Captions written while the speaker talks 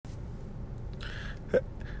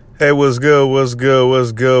Hey, what's good? What's good?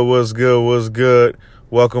 What's good? What's good? What's good?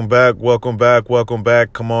 Welcome back. Welcome back. Welcome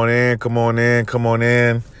back. Come on in. Come on in. Come on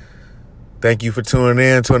in. Thank you for tuning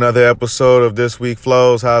in to another episode of This Week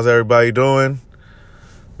Flows. How's everybody doing?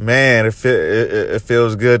 Man, it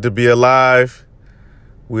feels good to be alive.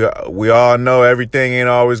 We all know everything ain't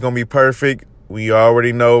always going to be perfect. We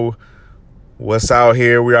already know what's out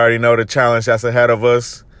here. We already know the challenge that's ahead of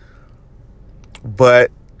us.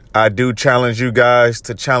 But I do challenge you guys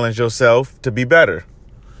to challenge yourself to be better.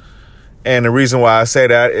 And the reason why I say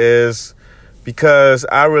that is because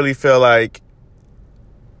I really feel like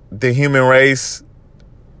the human race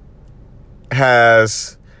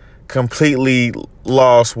has completely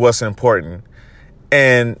lost what's important.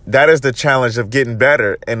 And that is the challenge of getting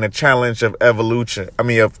better and the challenge of evolution.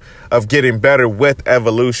 Of getting better with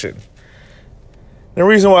evolution. The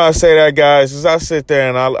reason why I say that, guys, is I sit there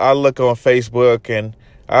and I look on Facebook and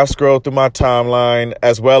I scroll through my timeline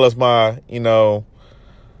as well as my,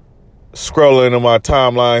 scrolling in my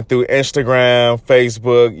timeline through Instagram,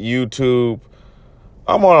 Facebook, YouTube.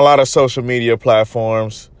 I'm on a lot of social media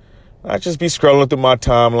platforms. I just be scrolling through my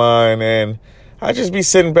timeline and I just be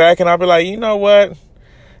sitting back and I'll be like, you know what?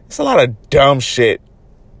 It's a lot of dumb shit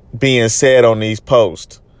being said on these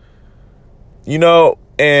posts.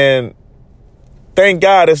 And thank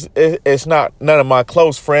God it's not none of my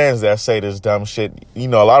close friends that say this dumb shit. A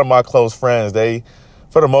lot of my close friends, they,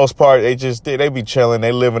 for the most part, they be chilling.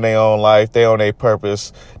 They living their own life. They on their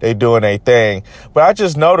purpose. They doing their thing. But I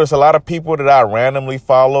just noticed a lot of people that I randomly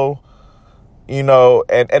follow, and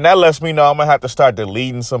that lets me know I'm going to have to start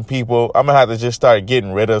deleting some people. I'm going to have to just start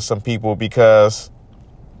getting rid of some people because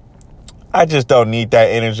I just don't need that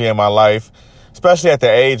energy in my life, especially at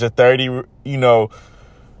the age of 30,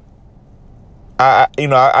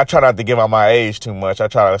 I try not to give out my age too much. I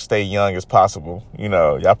try to stay young as possible.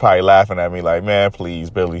 Y'all probably laughing at me like, man, please,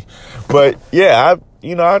 Billy. But yeah,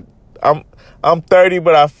 I'm 30,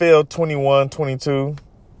 but I feel 21, 22.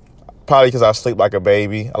 Probably because I sleep like a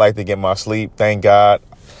baby. I like to get my sleep. Thank God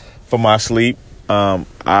for my sleep.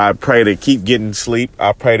 I pray to keep getting sleep.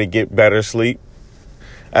 I pray to get better sleep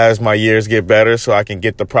as my years get better so I can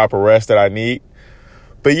get the proper rest that I need.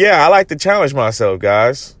 But yeah, I like to challenge myself,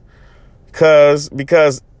 guys.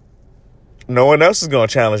 Because no one else is going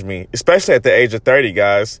to challenge me, especially at the age of 30,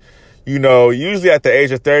 guys. Usually at the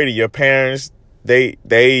age of 30, your parents, they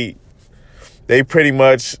pretty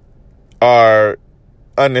much are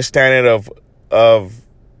understanding of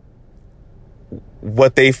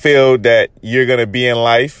what they feel that you're going to be in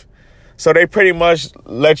life. So they pretty much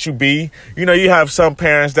let you be. You have some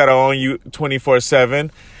parents that are on you 24/7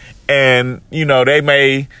 and, they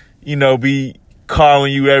may, be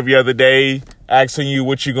calling you every other day, asking you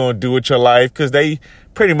what you're going to do with your life because they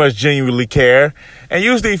pretty much genuinely care. And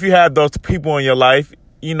usually if you have those people in your life,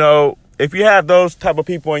 if you have those type of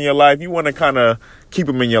people in your life, you want to kind of keep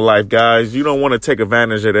them in your life, guys. You don't want to take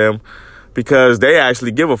advantage of them because they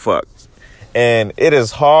actually give a fuck. And it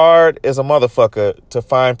is hard as a motherfucker to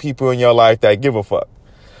find people in your life that give a fuck.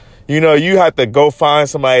 You have to go find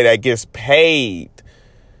somebody that gets paid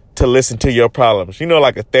to listen to your problems.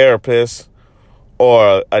 Like a therapist,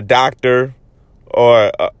 or a doctor,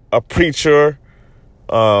 or a preacher,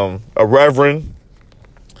 a reverend.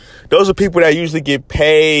 Those are people that usually get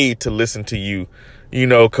paid to listen to you,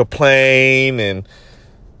 complain and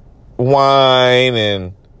whine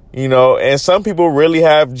and some people really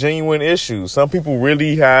have genuine issues. Some people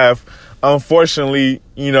really have, unfortunately,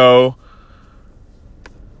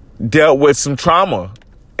 dealt with some trauma.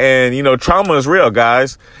 And, trauma is real,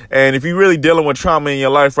 guys. And if you're really dealing with trauma in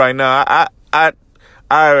your life right now,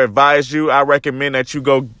 I advise you, I recommend that you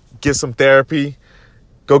go get some therapy,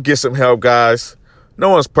 go get some help, guys. No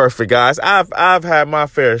one's perfect, guys. I've had my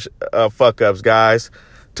fair fuck ups, guys,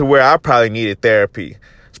 to where I probably needed therapy.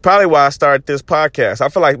 It's probably why I started this podcast. I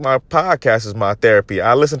feel like my podcast is my therapy.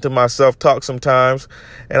 I listen to myself talk sometimes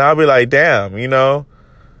and I'll be like, damn,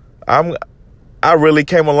 I really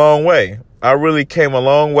came a long way. I really came a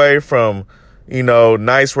long way from,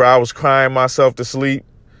 nights where I was crying myself to sleep.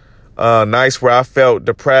 Nights where I felt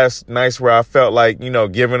depressed, nights where I felt like,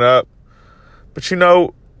 giving up. But,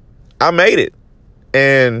 I made it.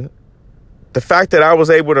 And the fact that I was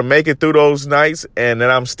able to make it through those nights and that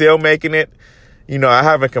I'm still making it, I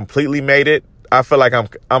haven't completely made it. I feel like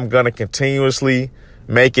I'm going to continuously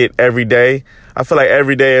make it every day. I feel like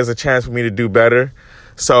every day is a chance for me to do better.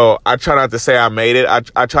 So I try not to say I made it.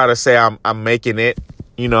 I try to say I'm making it.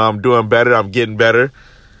 I'm doing better. I'm getting better.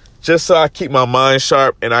 Just so I keep my mind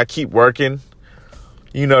sharp and I keep working.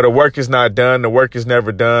 The work is not done. The work is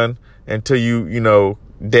never done until you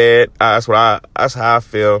dead. That's how I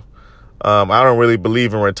feel. I don't really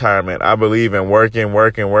believe in retirement. I believe in working.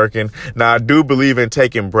 Now, I do believe in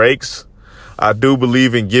taking breaks. I do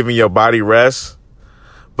believe in giving your body rest,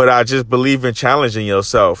 but I just believe in challenging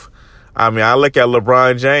yourself. I mean, I look at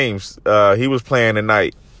LeBron James. He was playing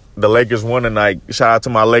tonight. The Lakers won tonight. Shout out to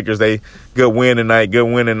my Lakers. Good win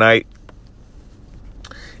tonight.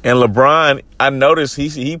 And LeBron, I noticed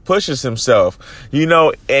he pushes himself,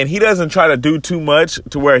 and he doesn't try to do too much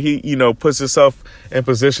to where he, puts himself in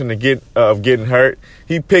position to getting hurt.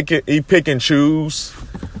 He pick and choose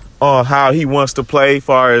on how he wants to play,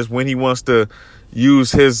 far as when he wants to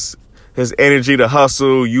use his energy to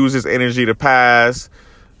hustle, use his energy to pass.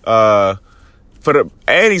 And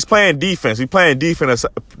he's playing defense. He's playing defense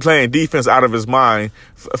out of his mind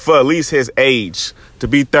for at least his age. To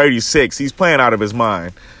be 36, he's playing out of his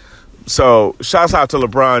mind. So shouts out to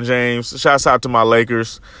LeBron James. Shouts out to my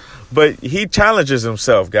Lakers. But he challenges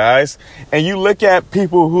himself, guys. And you look at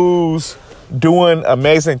people who's doing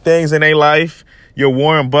amazing things in their life. Your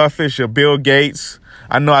Warren Buffett, your Bill Gates.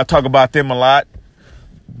 I know I talk about them a lot.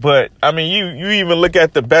 But, I mean, you even look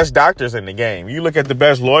at the best doctors in the game. You look at the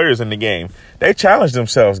best lawyers in the game. They challenge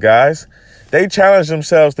themselves, guys. They challenge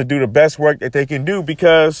themselves to do the best work that they can do,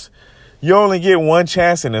 because you only get one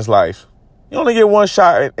chance in this life. You only get one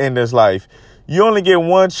shot in this life. You only get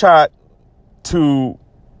one shot to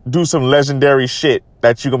do some legendary shit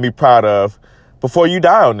that you're going to be proud of before you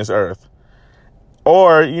die on this earth.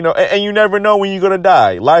 Or, and you never know when you're going to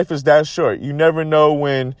die. Life is that short. You never know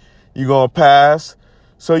when you're going to pass.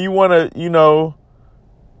 So you want to,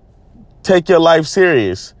 take your life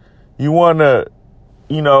serious. You want to,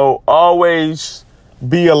 always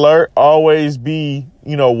be alert, always be,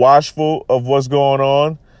 watchful of what's going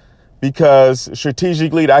on, because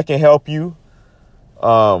strategically that can help you,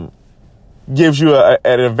 gives you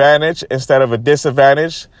an advantage instead of a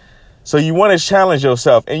disadvantage. So you want to challenge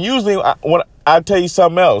yourself. And usually when I tell you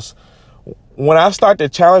something else, when I start to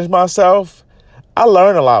challenge myself, I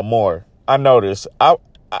learn a lot more. I notice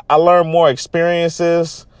I learn more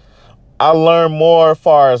experiences. I learn more as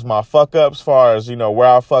far as my fuck ups, far as, where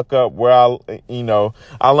I fuck up,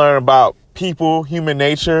 I learn about people, human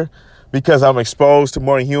nature, because I'm exposed to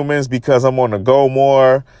more humans, because I'm on the go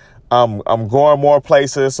more. I'm going more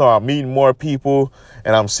places, so I'm meeting more people,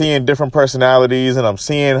 and I'm seeing different personalities, and I'm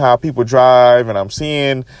seeing how people drive, and I'm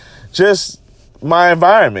seeing just my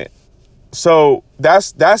environment. So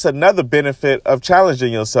that's another benefit of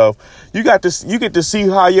challenging yourself. You get to see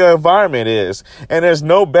how your environment is. And there's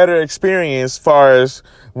no better experience as far as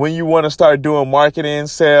when you want to start doing marketing,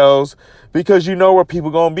 sales, because you know where people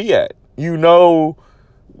are going to be at. You know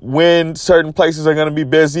when certain places are going to be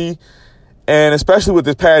busy. And especially with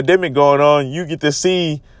this pandemic going on, you get to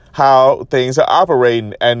see how things are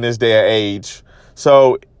operating in this day and age.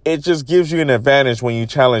 So it just gives you an advantage when you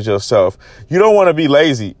challenge yourself. You don't want to be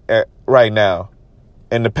lazy right now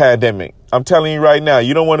in the pandemic. I'm telling you right now,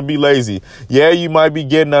 you don't want to be lazy. Yeah, you might be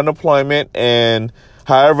getting unemployment, and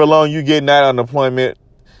however long you getting that unemployment,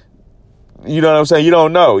 you know what I'm saying? You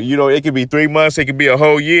don't know. It could be 3 months. It could be a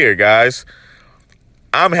whole year, guys.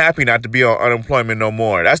 I'm happy not to be on unemployment no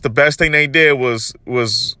more. That's the best thing they did was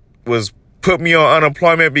put me on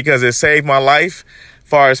unemployment, because it saved my life as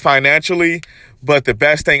far as financially. But the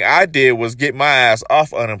best thing I did was get my ass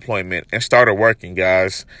off unemployment and started working,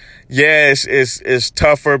 guys. Yes, it's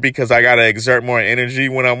tougher because I got to exert more energy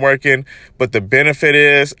when I'm working. But the benefit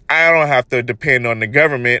is I don't have to depend on the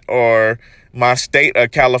government or my state of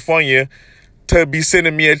California to be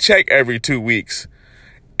sending me a check every 2 weeks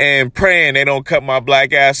and praying they don't cut my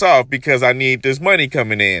black ass off because I need this money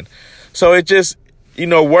coming in. So it just,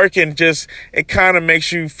 working it kind of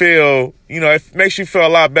makes you feel, it makes you feel a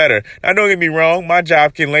lot better. Now, don't get me wrong. My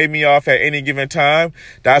job can lay me off at any given time.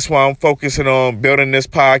 That's why I'm focusing on building this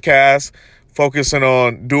podcast, focusing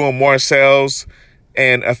on doing more sales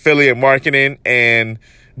and affiliate marketing, and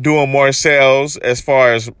doing more sales as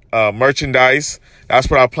far as merchandise. That's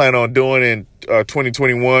what I plan on doing in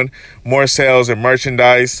 2021. More sales and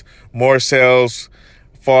merchandise, more sales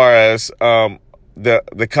as far as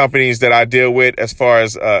the companies that I deal with, as far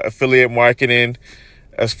as affiliate marketing,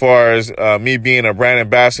 as far as me being a brand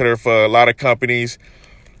ambassador for a lot of companies.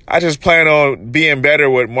 I just plan on being better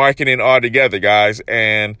with marketing altogether, guys.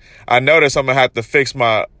 And I notice I'm going to have to fix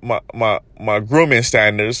my grooming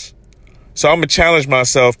standards. So I'm going to challenge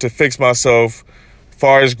myself to fix myself as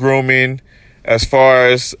far as grooming, as far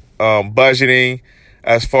as budgeting,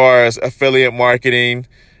 as far as affiliate marketing,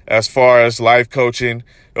 as far as life coaching.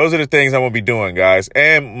 Those are the things I'm going to be doing, guys,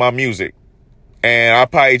 and my music. And I'll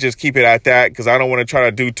probably just keep it at that, because I don't want to try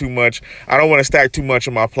to do too much. I don't want to stack too much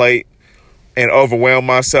on my plate and overwhelm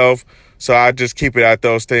myself. So I just keep it at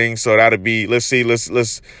those things. So that'll be, let's see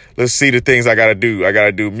the things I got to do. I got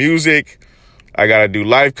to do music. I got to do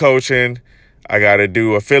life coaching. I got to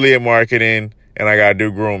do affiliate marketing, and I got to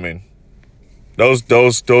do grooming. Those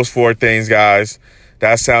 4 things, guys.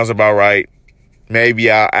 That sounds about right.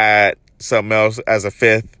 Maybe I'll add something else as a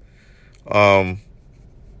 5th.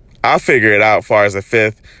 I'll figure it out as far as a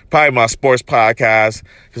 5th. Probably my sports podcast,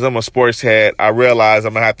 because I'm a sports head. I realize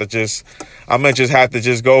I'm gonna just have to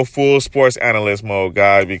just go full sports analyst mode,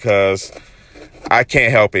 guys, because I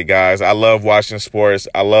can't help it, guys. I love watching sports.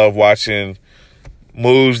 I love watching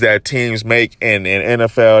moves that teams make in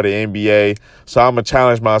NFL, the NBA. So I'm gonna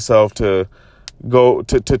challenge myself to go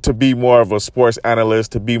to be more of a sports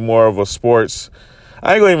analyst, to be more of a sports.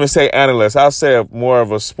 I ain't gonna even say analyst. I'll say more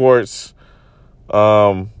of a sports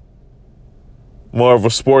blogger.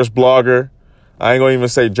 I ain't gonna even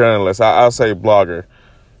say journalist. I'll say blogger.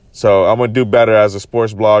 So I'm gonna do better as a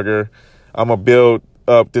sports blogger. I'm gonna build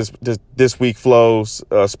up this week flows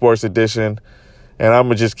sports edition, and I'm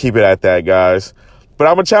gonna just keep it at that, guys. But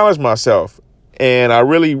I'm gonna challenge myself, and I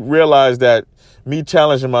really realize that me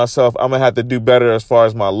challenging myself, I'm gonna have to do better as far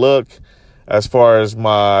as my look, as far as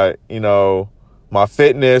my my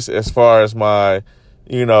fitness, as far as my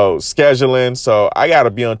scheduling. So I got to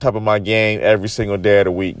be on top of my game every single day of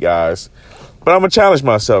the week, guys. But I'm going to challenge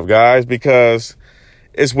myself, guys, because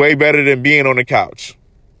it's way better than being on the couch.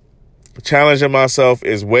 Challenging myself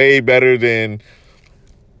is way better than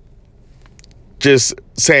just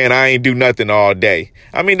saying I ain't do nothing all day.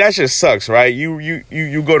 I mean, that just sucks, right?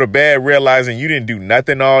 You go to bed realizing you didn't do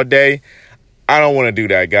nothing all day. I don't want to do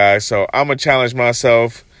that, guys. So I'm going to challenge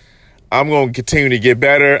myself. I'm going to continue to get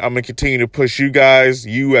better. I'm going to continue to push you guys,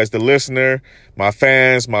 you as the listener, my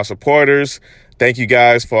fans, my supporters. Thank you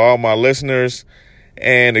guys for all my listeners,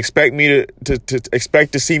 and expect me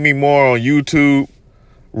to see me more on YouTube,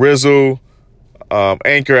 Rizzle,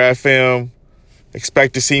 Anchor FM.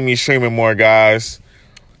 Expect to see me streaming more, guys.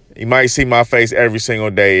 You might see my face every single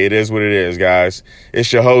day. It is what it is, guys.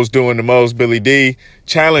 It's your host doing the most, Billy D.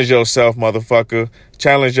 Challenge yourself, motherfucker.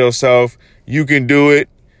 Challenge yourself. You can do it.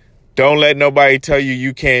 Don't let nobody tell you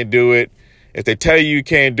you can't do it. If they tell you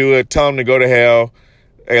can't do it, tell them to go to hell.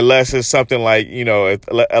 Unless it's something like,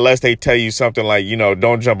 unless they tell you something like,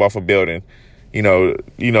 don't jump off a building.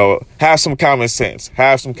 Have some common sense.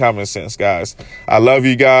 Have some common sense, guys. I love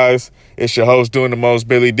you guys. It's your host doing the most,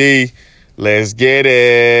 Billy D. Let's get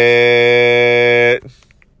it.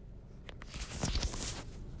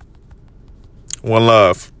 One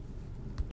love.